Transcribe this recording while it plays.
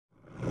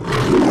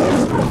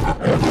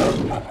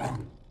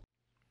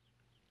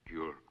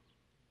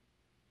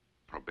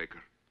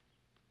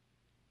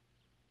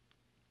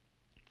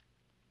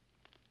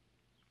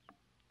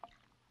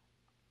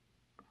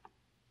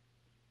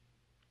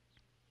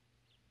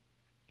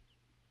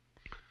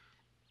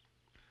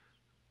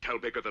tell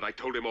Baker that I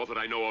told him all that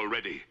I know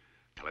already.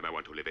 Tell him I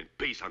want to live in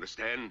peace,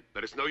 understand?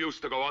 That it's no use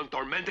to go on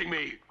tormenting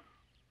me.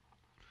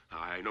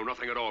 I know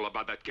nothing at all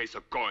about that case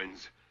of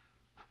coins.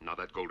 Now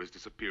that gold has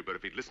disappeared, but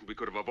if he'd listened, we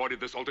could have avoided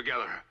this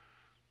altogether.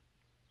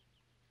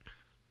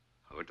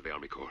 I went to the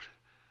Army Court.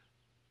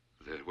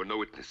 There were no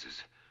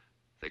witnesses.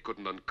 They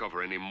couldn't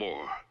uncover any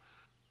more.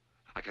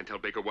 I can tell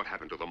Baker what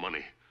happened to the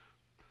money.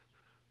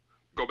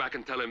 Go back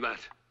and tell him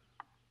that.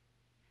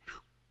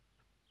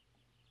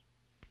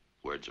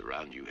 Word's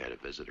around you had a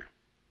visitor.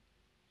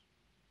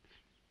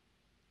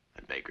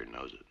 And Baker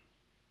knows it.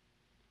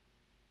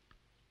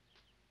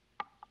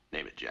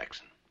 Name it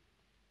Jackson.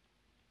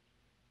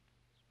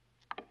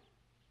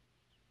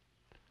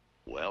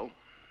 Well,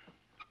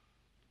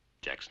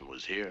 Jackson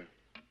was here.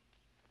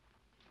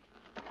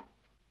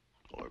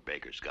 Or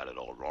Baker's got it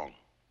all wrong.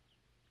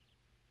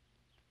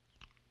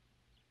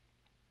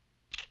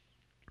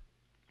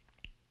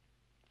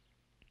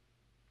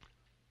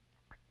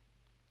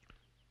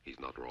 He's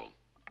not wrong.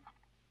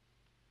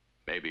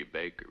 Maybe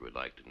Baker would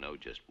like to know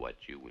just what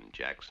you and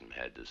Jackson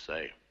had to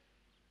say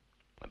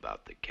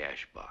about the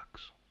cash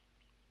box.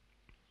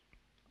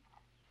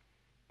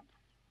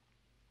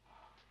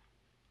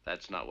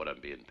 That's not what I'm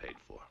being paid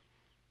for.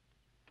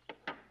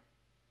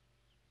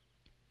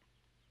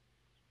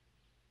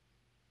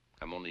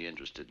 I'm only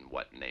interested in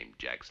what name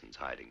Jackson's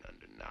hiding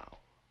under now.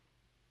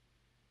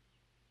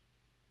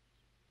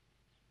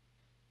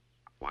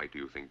 Why do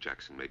you think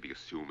Jackson may be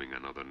assuming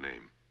another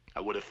name? I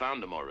would have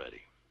found him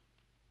already.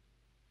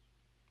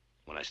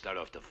 When I start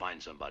off to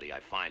find somebody,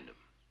 I find him.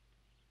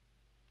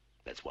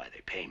 That's why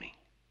they pay me.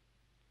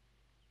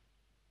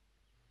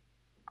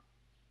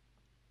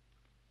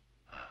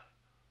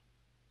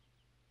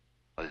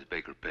 What is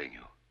Baker paying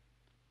you?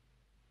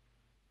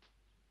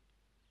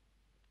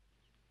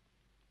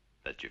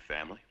 That's your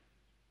family?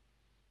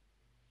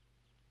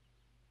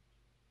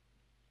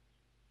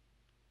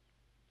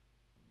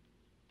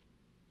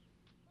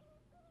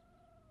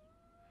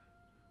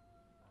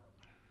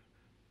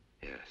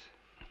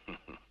 Yes.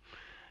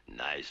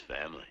 Nice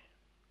family.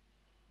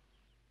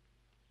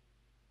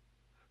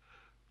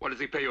 What does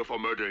he pay you for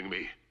murdering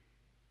me?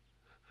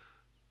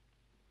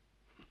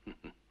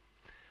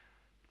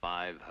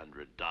 $500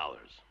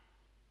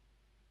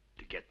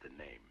 to get the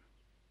name.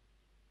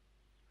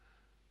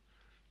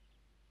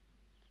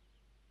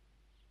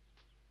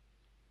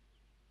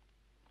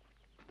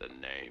 The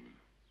name.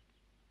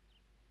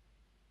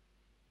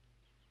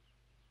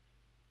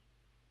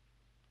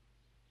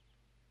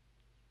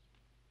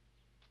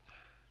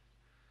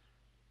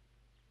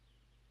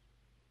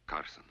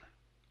 Carson.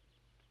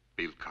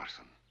 Bill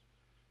Carson.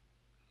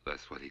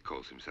 That's what he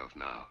calls himself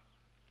now.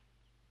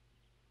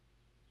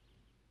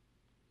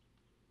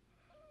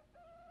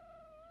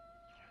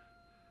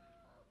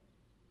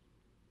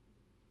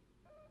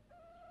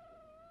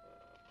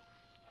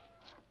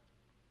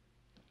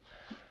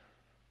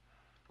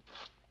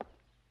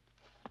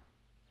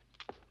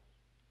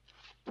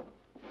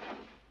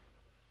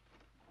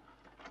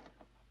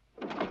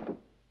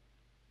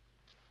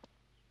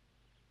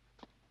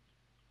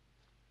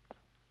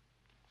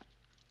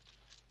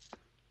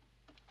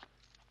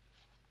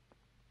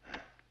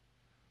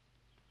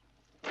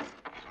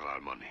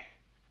 Money.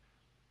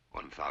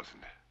 1,000.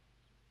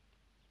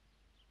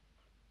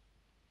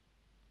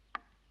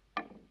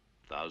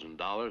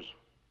 $1,000?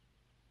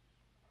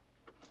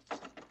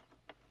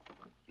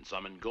 And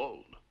some in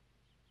gold.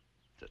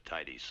 It's a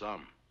tidy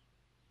sum.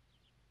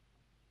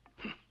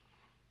 But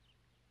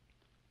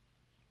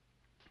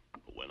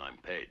when I'm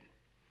paid,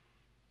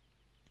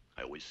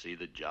 I always see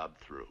the job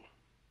through.